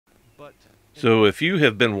So if you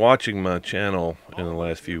have been watching my channel in the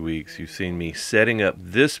last few weeks, you've seen me setting up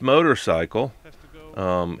this motorcycle.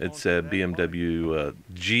 It's a BMW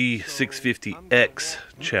G650X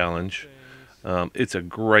Challenge. It's a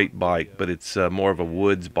great bike, but it's more of a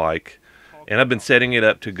woods bike. And I've been setting it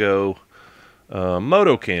up to go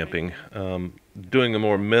moto-camping, doing a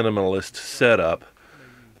more minimalist setup,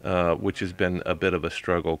 which has been a bit of a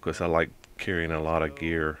struggle because I like carrying a lot of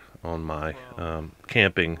gear on my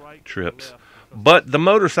camping trips. But the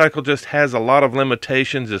motorcycle just has a lot of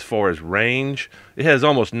limitations as far as range. It has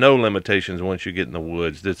almost no limitations once you get in the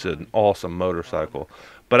woods. It's an awesome motorcycle.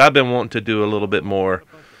 But I've been wanting to do a little bit more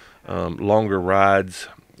longer rides,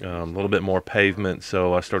 a little bit more pavement,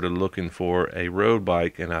 so I started looking for a road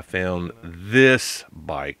bike, and I found this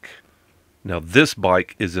bike. Now this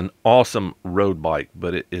bike is an awesome road bike,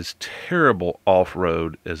 but it is terrible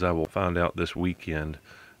off-road, as I will find out this weekend.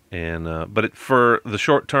 And but for the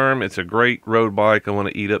short term, it's a great road bike. I want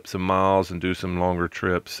to eat up some miles and do some longer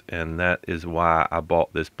trips, and that is why I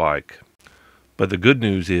bought this bike. But the good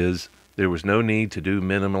news is there was no need to do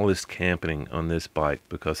minimalist camping on this bike,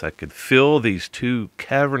 because I could fill these two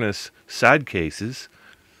cavernous side cases,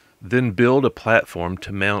 then build a platform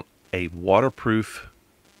to mount a waterproof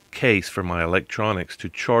case for my electronics to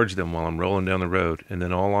charge them while I'm rolling down the road, and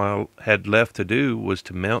then all I had left to do was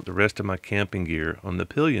to mount the rest of my camping gear on the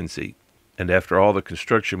pillion seat. And after all the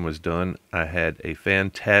construction was done, I had a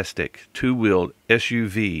fantastic two-wheeled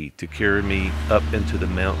SUV to carry me up into the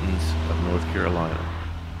mountains of North Carolina.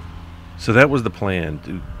 So that was the plan,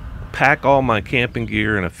 to pack all my camping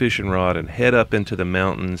gear and a fishing rod and head up into the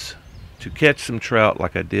mountains to catch some trout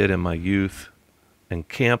like I did in my youth and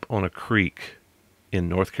camp on a creek in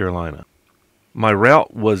North Carolina. My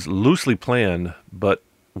route was loosely planned, but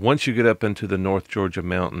once you get up into the North Georgia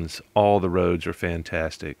mountains, all the roads are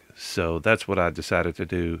fantastic. So that's what I decided to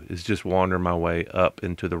do, is just wander my way up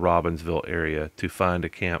into the Robbinsville area to find a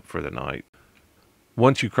camp for the night.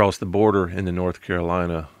 Once you cross the border into North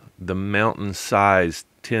Carolina, the mountain size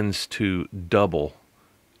tends to double,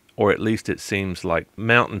 or at least it seems like.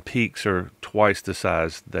 Mountain peaks are twice the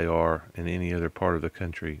size they are in any other part of the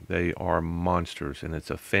country. They are monsters, and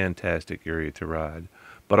it's a fantastic area to ride.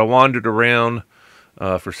 But I wandered around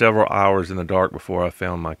for several hours in the dark before I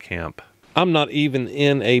found my camp. I'm not even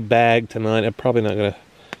in a bag tonight. I'm probably not going to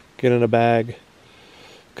get in a bag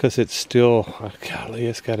because it's still, golly,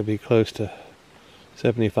 it's got to be close to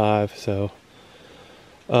 75, so...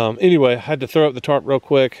 anyway, I had to throw up the tarp real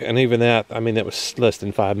quick, and even that, I mean, that was less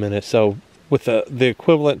than 5 minutes. So with the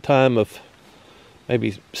equivalent time of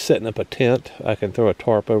maybe setting up a tent, I can throw a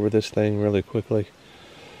tarp over this thing really quickly.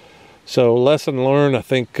 So lesson learned. I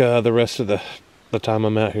think the rest of the time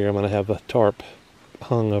I'm out here, I'm going to have a tarp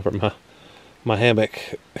hung over my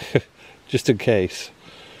hammock just in case,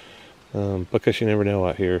 because you never know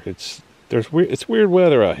out here. It's weird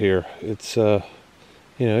weather out here. It's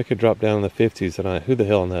you know, it could drop down in the 50s tonight. Who the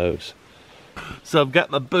hell knows? So I've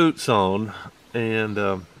got my boots on, and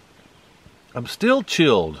I'm still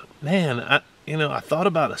chilled. Man, I thought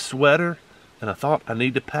about a sweater, and I thought I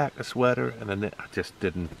need to pack a sweater, and I just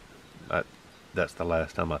didn't. That's the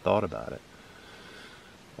last time I thought about it.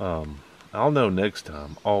 I'll know next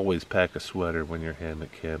time. Always pack a sweater when you're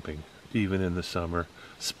hammock camping, even in the summer,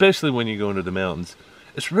 especially when you go into the mountains.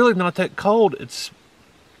 It's really not that cold. It's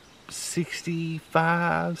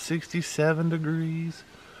 65, 67 degrees,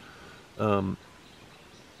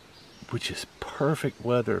 which is perfect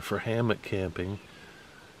weather for hammock camping,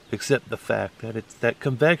 except the fact that it's that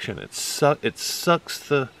convection. It sucks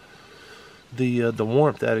the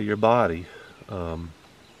warmth out of your body,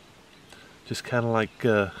 just kind of like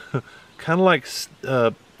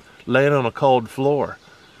laying on a cold floor.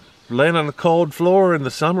 Laying on a cold floor in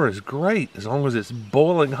the summer is great as long as it's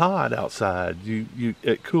boiling hot outside.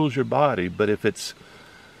 It cools your body. But if it's,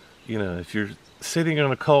 if you're sitting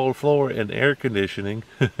on a cold floor in air conditioning,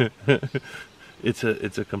 it's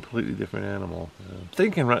a completely different animal.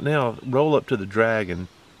 Thinking right now, roll up to the Dragon,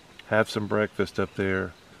 have some breakfast up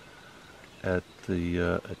there at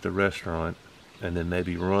the restaurant, and then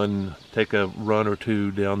maybe take a run or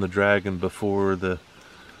two down the Dragon before the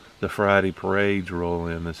Friday parades roll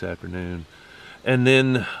in this afternoon, and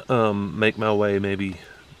then make my way maybe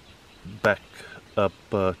back up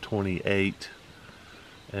 28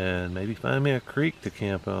 and maybe find me a creek to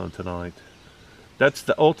camp on tonight. That's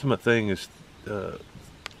the ultimate thing, is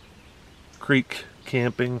creek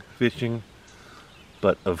camping, fishing,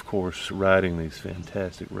 but of course riding these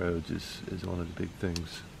fantastic roads is one of the big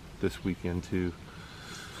things this weekend too.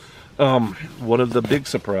 One of the big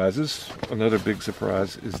surprises, another big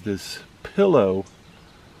surprise, is this pillow.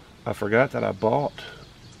 I forgot that I bought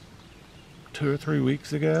 2 or 3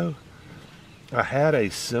 weeks ago. I had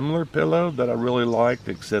a similar pillow that I really liked,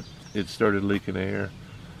 except it started leaking air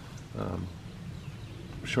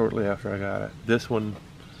shortly after I got it. This one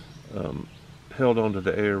held onto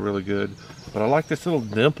the air really good, but I like this little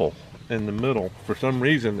dimple in the middle. For some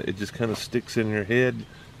reason, it just kind of sticks in your head.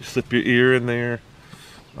 You slip your ear in there.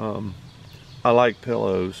 I like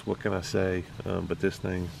pillows, what can I say? But this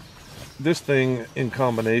thing in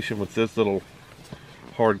combination with this little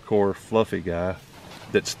hardcore fluffy guy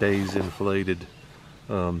that stays inflated.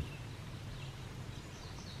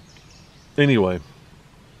 Anyway,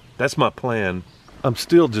 that's my plan. I'm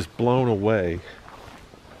still just blown away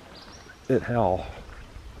at how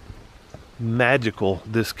magical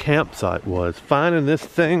this campsite was. Finding this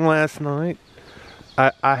thing last night,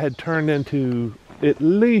 I had turned into at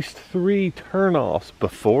least 3 turnoffs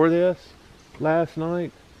before this last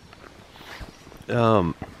night.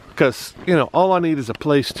 Because, you know, all I need is a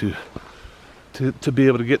place to be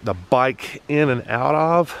able to get the bike in and out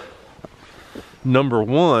of. Number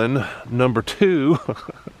one. Number two,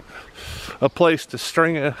 a place to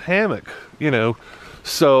string a hammock, you know.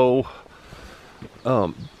 So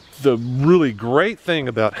the really great thing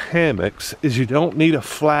about hammocks is you don't need a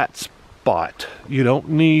flat spot. You don't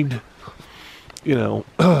need, you know,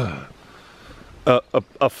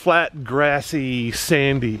 a flat, grassy,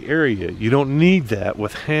 sandy area. You don't need that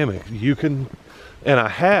with hammock. You can, and I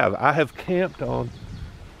have camped on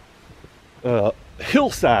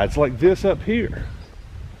hillsides like this up here,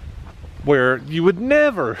 where you would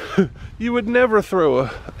never throw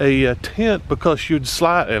a tent because you'd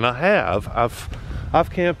slide. And I've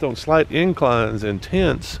camped on slight inclines in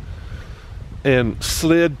tents and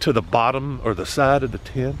slid to the bottom or the side of the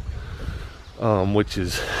tent, which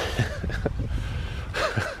is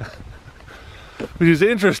which is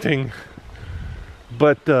interesting.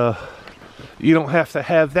 But you don't have to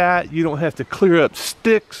have that. You don't have to clear up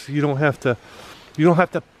sticks. You don't have to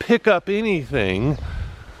pick up anything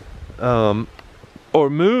or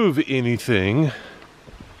move anything,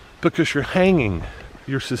 because you're hanging.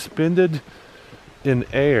 You're suspended in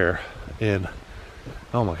air. And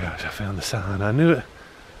oh my gosh, I found the sign. I knew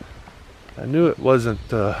it wasn't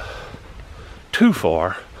too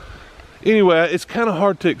far. Anyway, it's kind of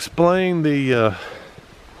hard to explain the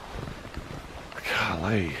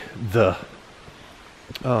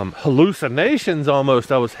hallucinations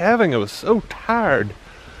almost I was having. I was so tired.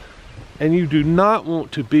 And you do not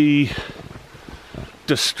want to be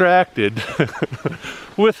distracted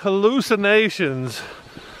with hallucinations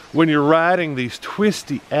when you're riding these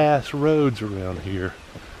twisty ass roads around here.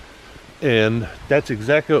 And that's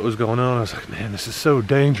exactly what was going on. I was like, man, this is so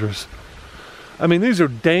dangerous. I mean, these are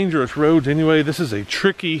dangerous roads anyway. This is a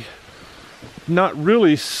tricky, not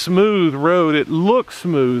really smooth road. It looks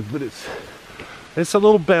smooth, but it's a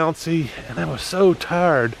little bouncy, and I was so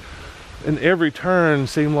tired. And every turn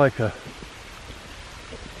seemed like a,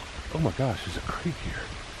 oh my gosh, there's a creek here.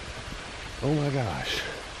 Oh my gosh,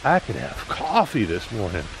 I could have coffee this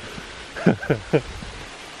morning.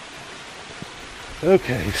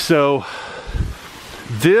 Okay, so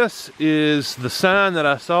this is the sign that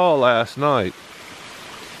I saw last night.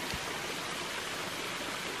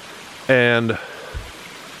 And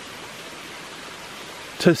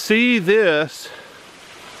to see this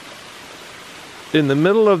in the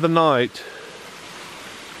middle of the night,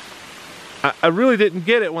 I really didn't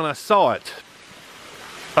get it when I saw it.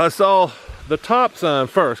 I saw the top sign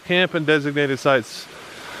first, camp and designated sites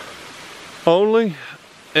only,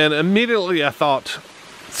 and immediately I thought,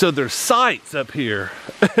 so there's sites up here.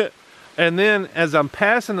 And then as I'm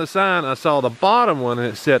passing the sign, I saw the bottom one and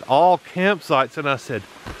it said all campsites, and I said,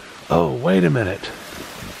 oh, wait a minute,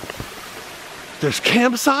 there's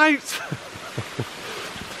campsites?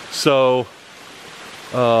 So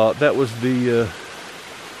that was the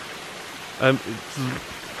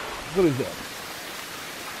what is that,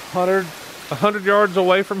 100 yards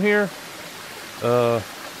away from here.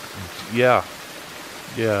 Yeah.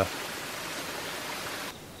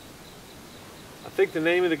 I think the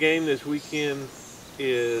name of the game this weekend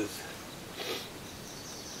is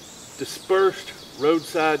Dispersed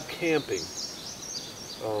Roadside Camping.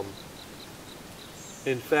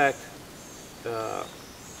 In fact,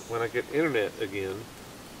 when I get internet again,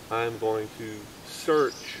 I'm going to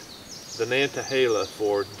search the Nantahala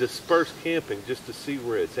for dispersed camping just to see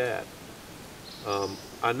where it's at.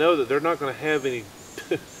 I know that they're not going to have any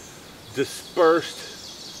dispersed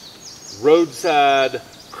roadside,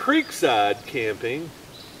 creekside camping,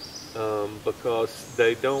 because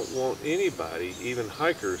they don't want anybody, even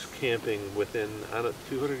hikers, camping within, I don't know,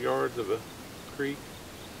 200 yards of a creek.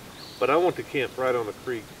 But I want to camp right on the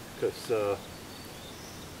creek because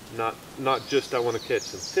Not just I want to catch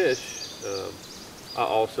some fish. I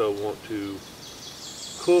also want to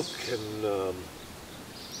cook and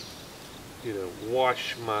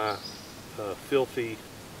wash my filthy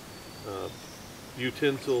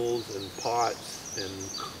utensils and pots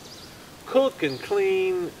and cook and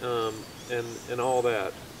clean and all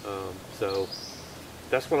that. So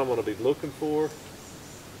that's what I'm going to be looking for.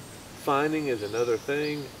 Finding is another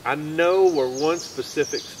thing. I know where one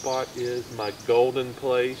specific spot is, my golden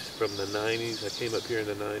place from the 90s. I came up here in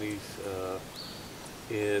the 90s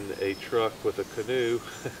in a truck with a canoe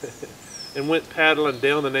and went paddling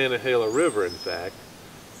down the Nantahala River, in fact,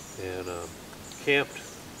 and camped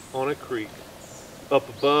on a creek up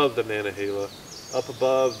above the Nantahala, up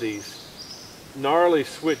above these gnarly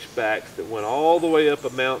switchbacks that went all the way up a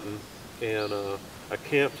mountain. And I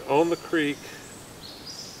camped on the creek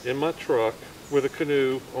in my truck with a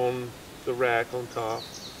canoe on the rack on top,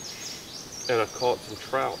 and I caught some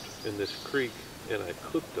trout in this creek, and I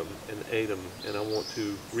cooked them and ate them, and I want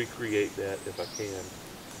to recreate that if I can.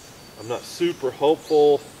 I'm not super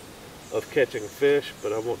hopeful of catching fish,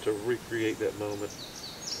 but I want to recreate that moment,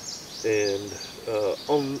 and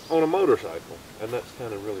on a motorcycle. And that's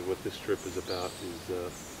kind of really what this trip is about, is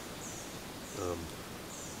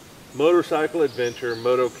motorcycle adventure,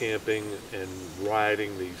 moto camping, and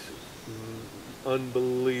riding these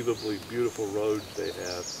unbelievably beautiful roads they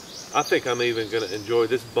have. I think I'm even going to enjoy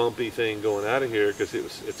this bumpy thing going out of here, because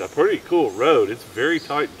it's a pretty cool road. It's very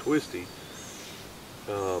tight and twisty.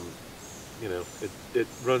 It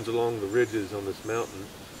runs along the ridges on this mountain,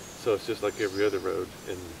 so it's just like every other road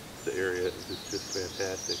in the area. It's just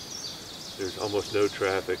fantastic. There's almost no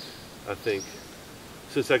traffic. I think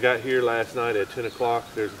since I got here last night at 10 o'clock,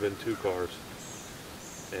 there's been 2 cars.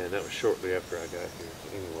 And that was shortly after I got here.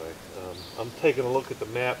 Anyway, I'm taking a look at the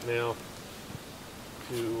map now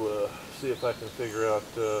to see if I can figure out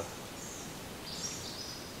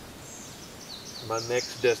my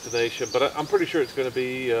next destination. But I'm pretty sure it's going to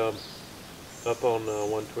be up on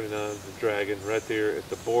 129, the Dragon, right there at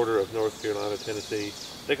the border of North Carolina, Tennessee.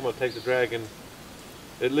 I think I'm going to take the Dragon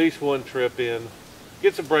at least one trip in,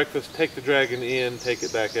 get some breakfast, take the Dragon in, take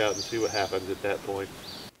it back out, and see what happens at that point.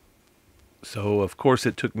 So, of course,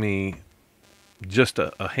 it took me just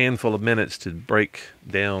a handful of minutes to break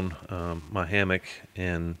down my hammock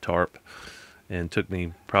and tarp, and took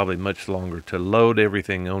me probably much longer to load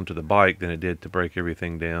everything onto the bike than it did to break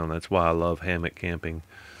everything down. That's why I love hammock camping.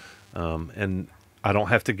 And I don't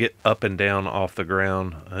have to get up and down off the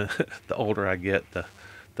ground. The older I get,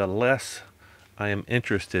 the less I am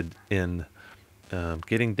interested in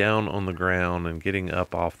getting down on the ground and getting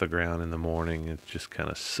up off the ground in the morning. It just kind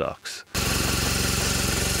of sucks.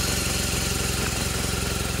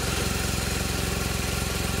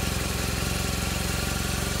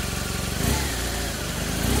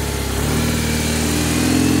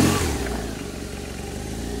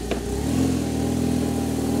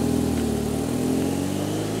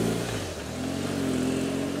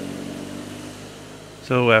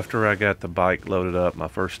 So after I got the bike loaded up, my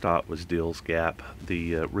first stop was Deals Gap.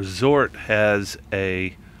 The resort has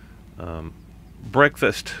a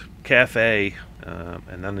breakfast cafe,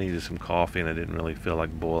 and I needed some coffee, and I didn't really feel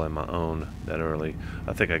like boiling my own that early.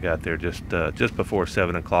 I think I got there just before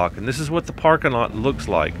 7 o'clock, and this is what the parking lot looks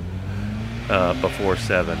like before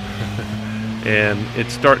 7. And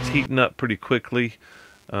it starts heating up pretty quickly,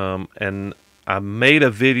 and I made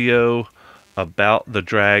a video about the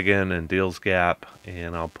Dragon and Deals Gap,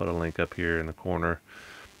 and I'll put a link up here in the corner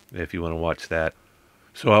if you want to watch that.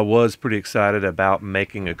 So I was pretty excited about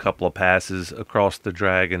making a couple of passes across the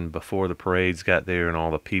Dragon before the parades got there and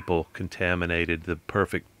all the people contaminated the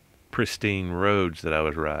perfect pristine roads that I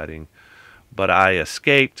was riding. But I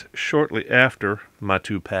escaped shortly after my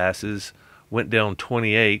 2 passes, went down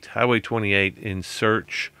Highway 28, in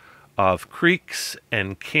search of creeks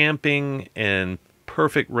and camping and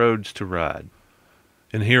perfect roads to ride.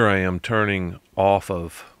 And here I am turning off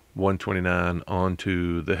of 129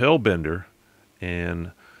 onto the Hellbender,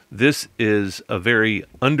 and this is a very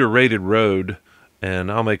underrated road, and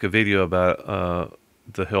I'll make a video about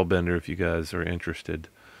the Hellbender if you guys are interested.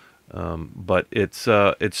 But it's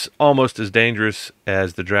almost as dangerous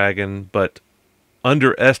as the Dragon, but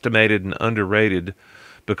underestimated and underrated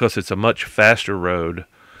because it's a much faster road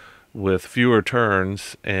with fewer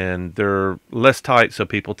turns, and they're less tight, so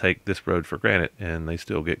people take this road for granted and they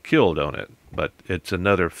still get killed on it. But it's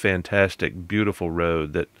another fantastic, beautiful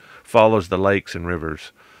road that follows the lakes and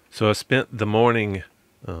rivers. So I spent the morning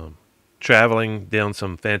traveling down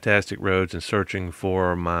some fantastic roads and searching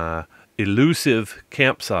for my elusive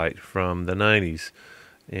campsite from the 90s,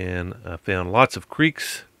 and I found lots of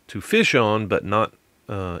creeks to fish on, but not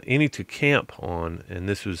any to camp on, and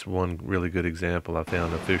this was one really good example. I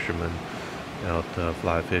found a fisherman out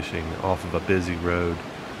fly fishing off of a busy road,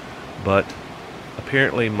 but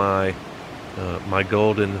apparently my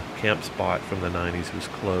golden camp spot from the 90s was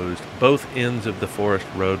closed. Both ends of the forest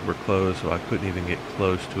road were closed, so I couldn't even get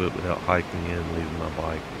close to it without hiking in and leaving my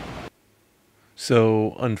bike.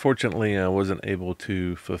 So unfortunately I wasn't able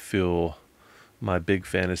to fulfill my big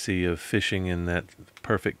fantasy of fishing in that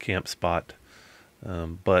perfect camp spot.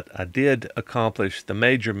 But I did accomplish the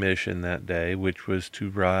major mission that day, which was to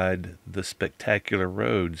ride the spectacular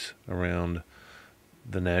roads around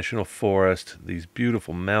the national forest, these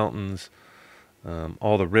beautiful mountains,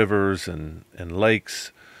 all the rivers and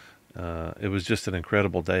lakes. It was just an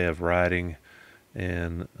incredible day of riding,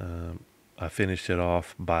 and I finished it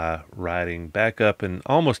off by riding back up and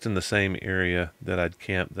almost in the same area that I'd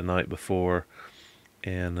camped the night before.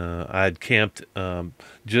 And I had camped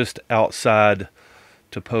just outside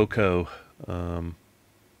Topoko,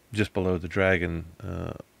 just below the Dragon,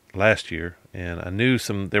 last year, and I knew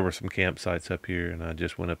there were some campsites up here, and I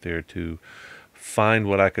just went up there to find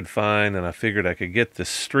what I could find, and I figured I could get the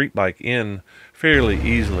street bike in fairly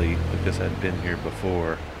easily because I'd been here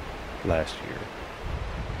before last year.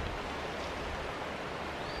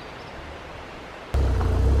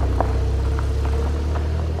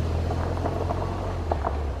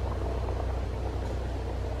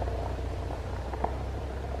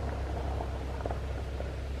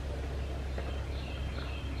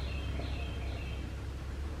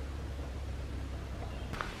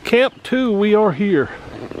 Camp 2, we are here.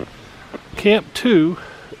 Camp 2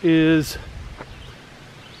 is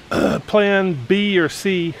plan B or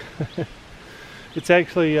C. It's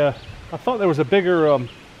actually, I thought there was a bigger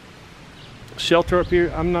shelter up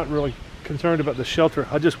here. I'm not really concerned about the shelter.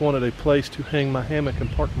 I just wanted a place to hang my hammock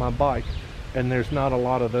and park my bike, and there's not a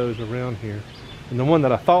lot of those around here. And the one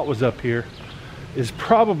that I thought was up here is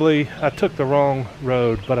probably, I took the wrong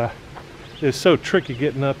road, but it's so tricky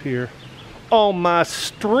getting up here on my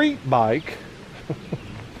street bike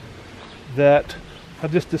that I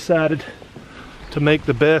just decided to make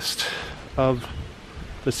the best of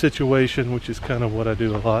the situation, which is kind of what I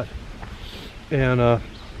do a lot. And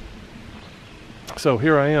so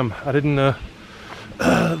here I am. I didn't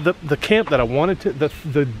the camp that I wanted to,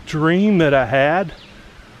 the dream that I had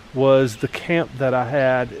was the camp that I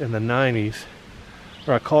had in the 90s,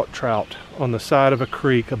 where I caught trout on the side of a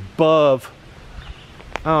creek above,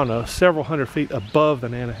 I don't know, several hundred feet above the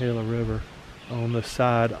Nantahala River on the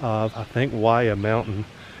side of, I think, Waya Mountain.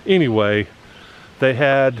 Anyway, they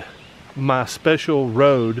had my special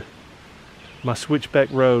road, my switchback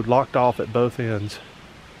road, locked off at both ends.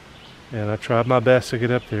 And I tried my best to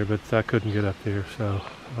get up there, but I couldn't get up there. So,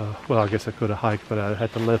 well, I guess I could have hiked, but I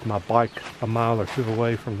had to lift my bike a mile or two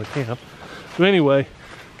away from the camp. So anyway,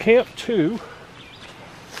 Camp 2,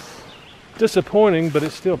 disappointing, but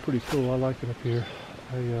it's still pretty cool. I like it up here.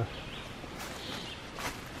 I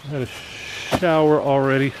had a shower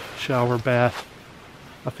already, shower bath.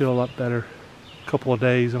 I feel a lot better. A couple of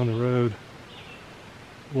days on the road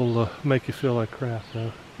will make you feel like crap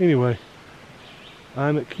though. Anyway,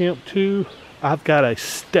 I'm at Camp 2. I've got a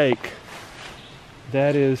steak.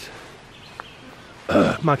 That is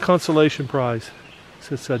my consolation prize,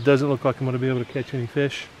 since it doesn't look like I'm going to be able to catch any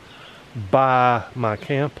fish by my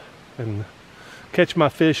camp, and catch my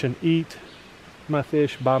fish and eat my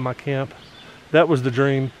fish by my camp. That was the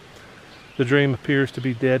dream. The dream appears to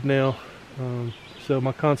be dead now. So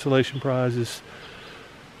my consolation prize is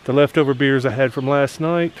the leftover beers I had from last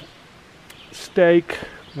night, steak,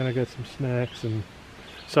 and I got some snacks. And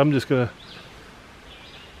so I'm just gonna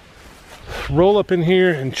roll up in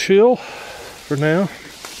here and chill for now,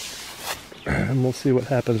 and we'll see what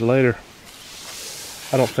happens later.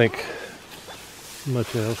 I don't think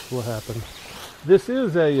much else will happen. This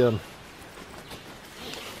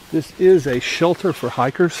is a shelter for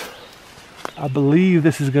hikers. I believe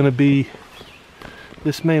this is going to be,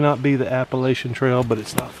 this may not be the Appalachian Trail, but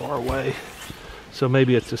it's not far away. So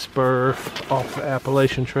maybe it's a spur off the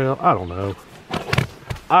Appalachian Trail. I don't know.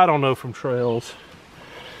 I don't know from trails.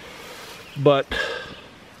 But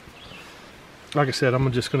like I said,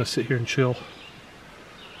 I'm just going to sit here and chill,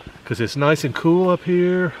 because it's nice and cool up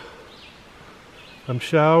here. I'm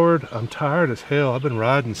showered. I'm tired as hell. I've been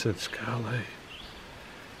riding since, golly,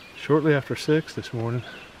 shortly after 6 this morning.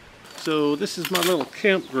 So this is my little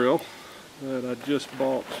camp grill that I just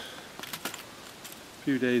bought a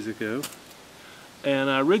few days ago. And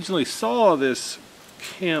I originally saw this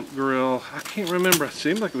camp grill, I can't remember, it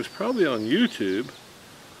seemed like it was probably on YouTube.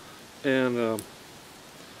 And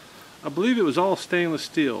I believe it was all stainless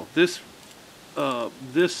steel. This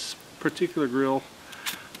particular grill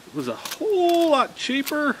was a whole lot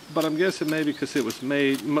cheaper, but I'm guessing maybe because it was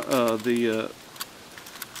made, the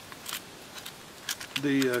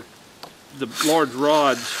large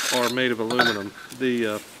rods are made of aluminum.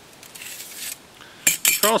 The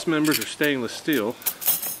cross members are stainless steel,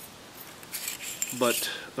 but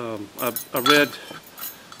I read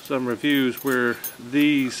some reviews where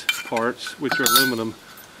these parts, which are aluminum,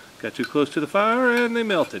 got too close to the fire and they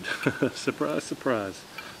melted. Surprise, surprise,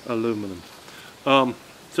 aluminum.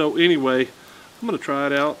 So anyway, I'm going to try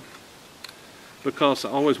it out because I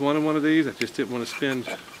always wanted one of these. I just didn't want to spend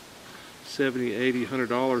 $70, $80,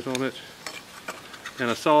 $100 on it. And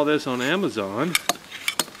I saw this on Amazon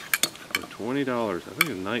for $20. I think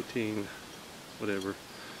it's 19, whatever.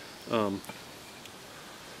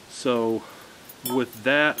 So with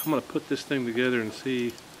that, I'm going to put this thing together and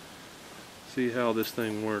see how this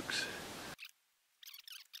thing works.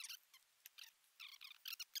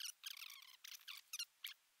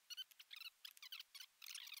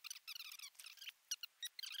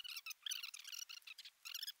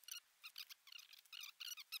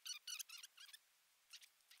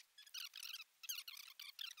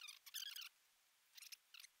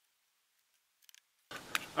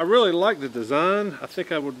 I really like the design. I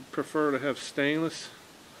think I would prefer to have stainless,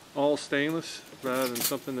 all stainless, rather than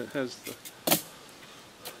something that has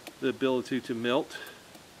the ability to melt.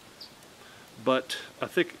 But I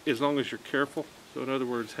think as long as you're careful, so in other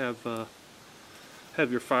words, have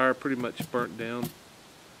your fire pretty much burnt down,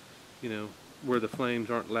 you know, where the flames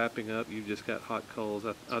aren't lapping up, you've just got hot coals.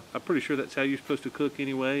 I'm pretty sure that's how you're supposed to cook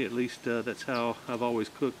anyway. At least that's how I've always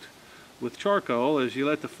cooked with charcoal, is you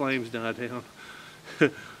let the flames die down.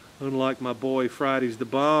 Unlike my boy Friday's the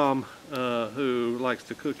Bomb, who likes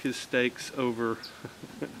to cook his steaks over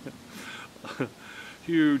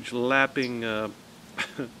huge lapping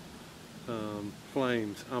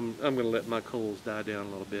flames. I'm going to let my coals die down a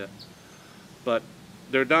little bit. But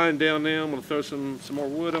they're dying down now. I'm going to throw some more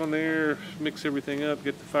wood on there, mix everything up,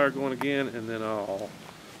 get the fire going again, and then I'll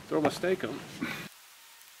throw my steak on.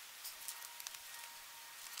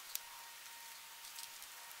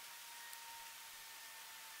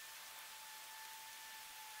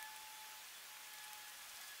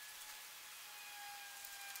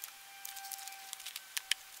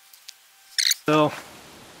 Well,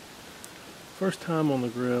 first time on the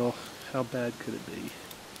grill, how bad could it be?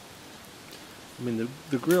 I mean,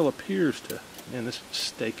 the grill appears to, man, this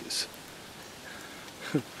steak is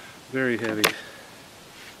very heavy.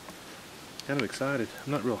 Kind of excited.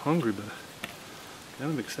 I'm not real hungry, but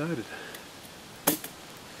kind of excited.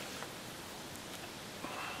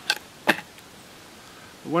 I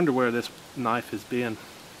wonder where this knife has been.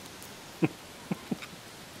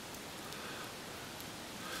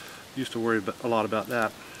 Used to worry a lot about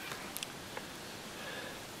that.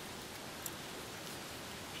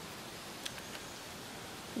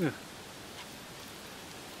 Yeah.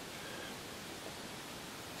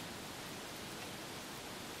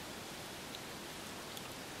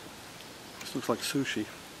 This looks like sushi.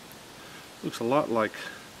 Looks a lot like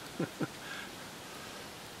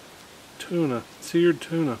tuna, seared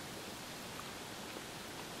tuna.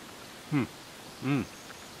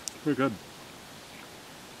 Very good.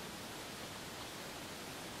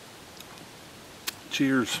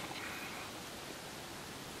 Cheers.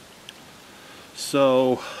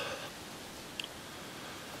 So,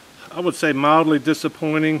 I would say mildly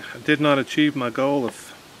disappointing. I did not achieve my goal of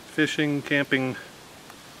fishing, camping,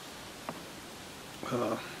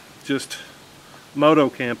 just moto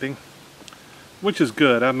camping, which is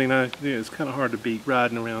good. I mean, yeah, it's kind of hard to beat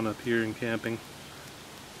riding around up here and camping.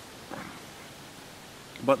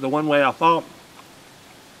 But the one way I thought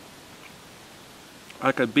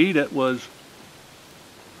I could beat it was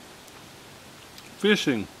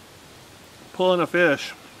fishing, pulling a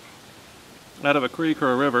fish out of a creek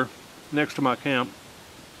or a river next to my camp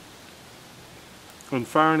and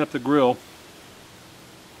firing up the grill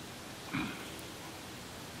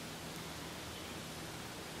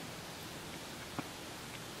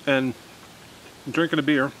and drinking a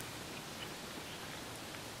beer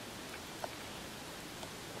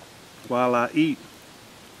while I eat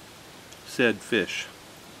said fish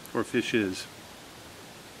or fishes.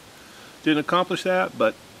 Didn't accomplish that,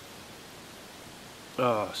 but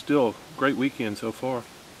still great weekend so far.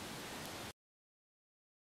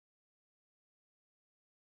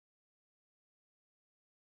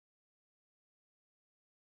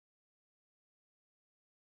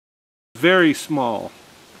 Very small.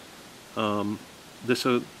 This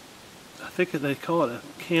I think they call it a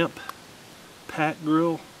camp pack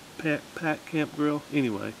grill, pack camp grill.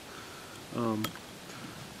 Anyway,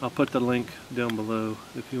 I'll put the link down below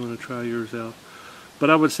if you want to try yours out. But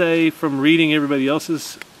I would say, from reading everybody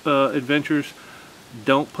else's adventures,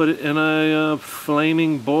 don't put it in a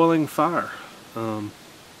flaming, boiling fire. You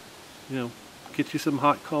know, get you some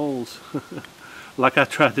hot coals, like I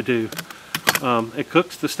tried to do. It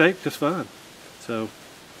cooks the steak just fine. So,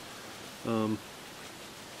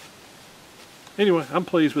 anyway, I'm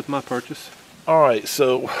pleased with my purchase. Alright,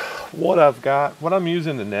 so what I'm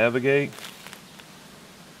using to navigate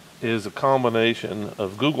is a combination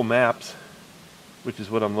of Google Maps, which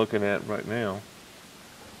is what I'm looking at right now,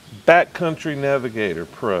 Backcountry Navigator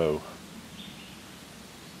Pro,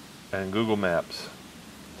 and Google Maps.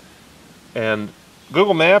 And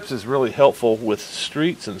Google Maps is really helpful with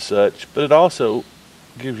streets and such, but it also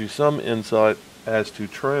gives you some insight as to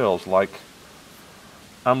trails. Like,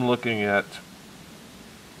 I'm looking at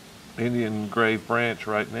Indian Grave Branch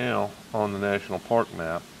right now on the national park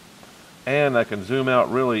map, and I can zoom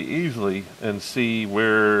out really easily and see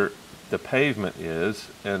where the pavement is,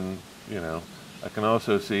 and you know, I can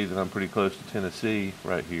also see that I'm pretty close to Tennessee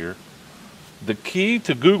right here. The key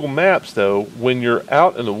to Google Maps, though, when you're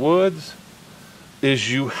out in the woods,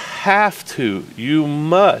 is you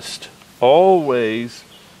must always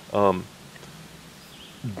download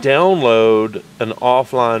an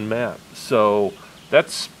offline map. So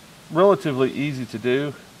that's relatively easy to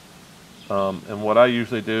do. And what I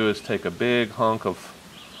usually do is take a big hunk of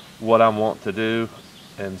what I want to do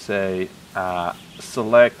and say,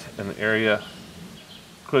 select an area,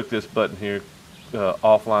 click this button here,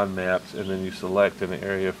 offline maps, and then you select an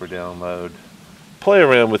area for download. Play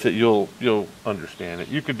around with it, you'll understand it.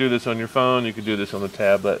 You could do this on your phone, you could do this on the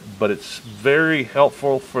tablet, but it's very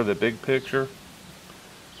helpful for the big picture.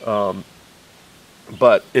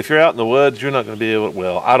 But if you're out in the woods, you're not going to be able to,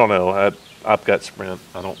 well, I don't know. I've got Sprint.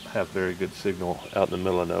 I don't have very good signal out in the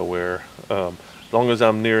middle of nowhere. As long as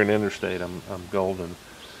I'm near an interstate, I'm golden.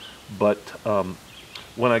 But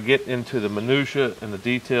when I get into the minutia and the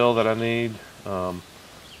detail that I need, I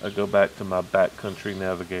go back to my Backcountry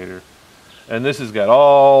Navigator. And this has got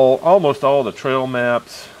almost all the trail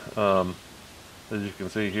maps. As you can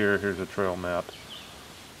see here, here's a trail map.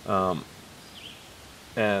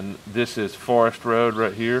 And this is Forest Road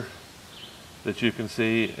right here that you can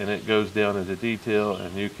see, and it goes down into detail,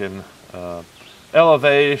 and you can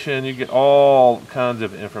elevation, you get all kinds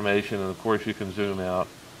of information, and of course you can zoom out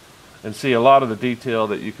and see a lot of the detail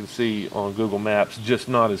that you can see on Google Maps, just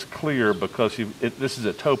not as clear because this is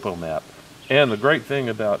a topo map. And the great thing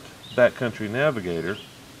about Backcountry Navigator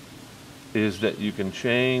is that you can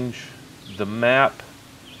change the map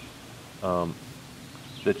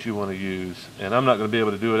that you want to use. And I'm not going to be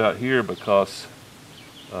able to do it out here because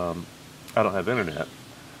I don't have internet.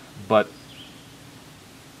 But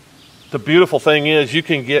the beautiful thing is you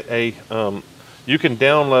can get a you can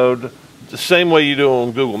download the same way you do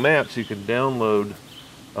on Google Maps. You can download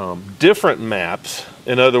different maps.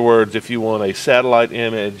 In other words, if you want a satellite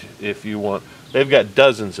image, if you want, they've got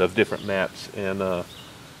dozens of different maps, and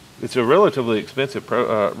it's a relatively expensive,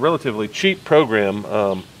 relatively cheap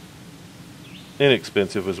program.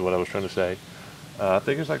 Inexpensive is what I was trying to say. I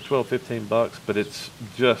think it's like $12-15, but it's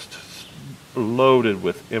just loaded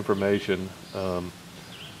with information.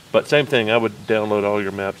 But same thing, I would download all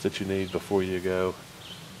your maps that you need before you go.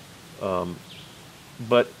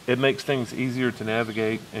 But it makes things easier to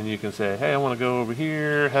navigate, and you can say, hey, I want to go over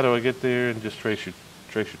here, how do I get there, and just trace your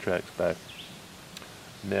tracks back.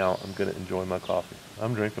 Now I'm going to enjoy my coffee.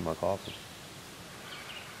 I'm drinking my coffee.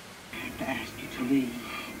 I have to ask you to leave.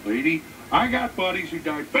 Lady, I got buddies who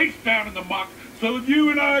died face down in the muck so that you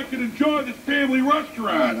and I could enjoy this family restaurant.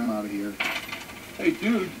 All right, I'm out of here. Hey,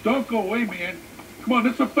 dude, don't go away, man. Come on,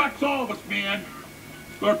 this affects all of us, man.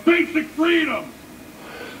 Our basic freedom.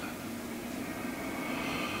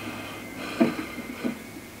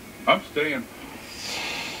 I'm staying.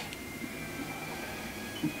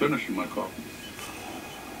 I'm finishing my coffee.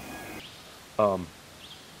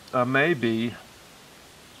 I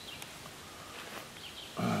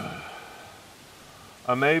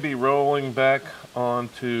may be rolling back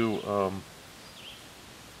onto the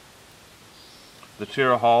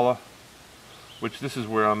Nantahala, which this is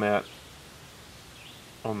where I'm at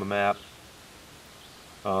on the map.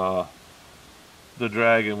 The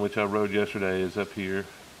Dragon, which I rode yesterday, is up here.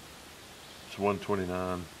 It's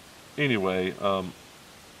 129. Anyway,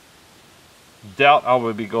 doubt I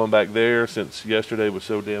would be going back there since yesterday was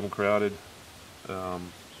so damn crowded.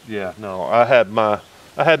 Yeah, no, I had my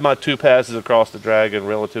 2 passes across the Dragon.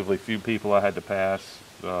 Relatively few people I had to pass.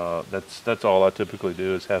 That's all I typically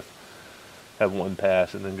do, is have 1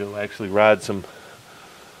 pass and then go actually ride some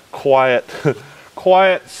quiet,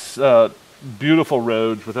 beautiful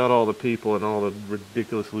roads without all the people and all the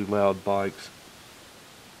ridiculously loud bikes.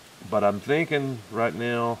 But I'm thinking right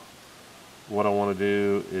now what I want to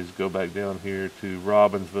do is go back down here to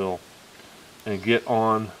Robbinsville and get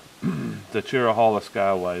on the Chirahalla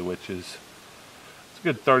Skyway, which is it's a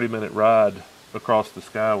good 30-minute ride across the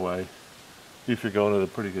Skyway if you're going at a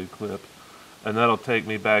pretty good clip. And that'll take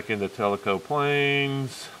me back into Tellico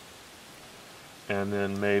Plains, and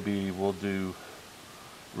then maybe we'll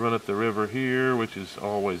run up the river here, which is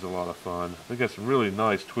always a lot of fun. They got some really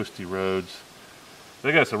nice twisty roads.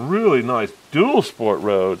 They got some really nice dual sport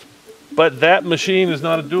roads, but that machine is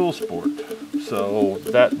not a dual sport, so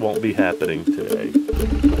that won't be happening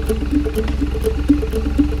today.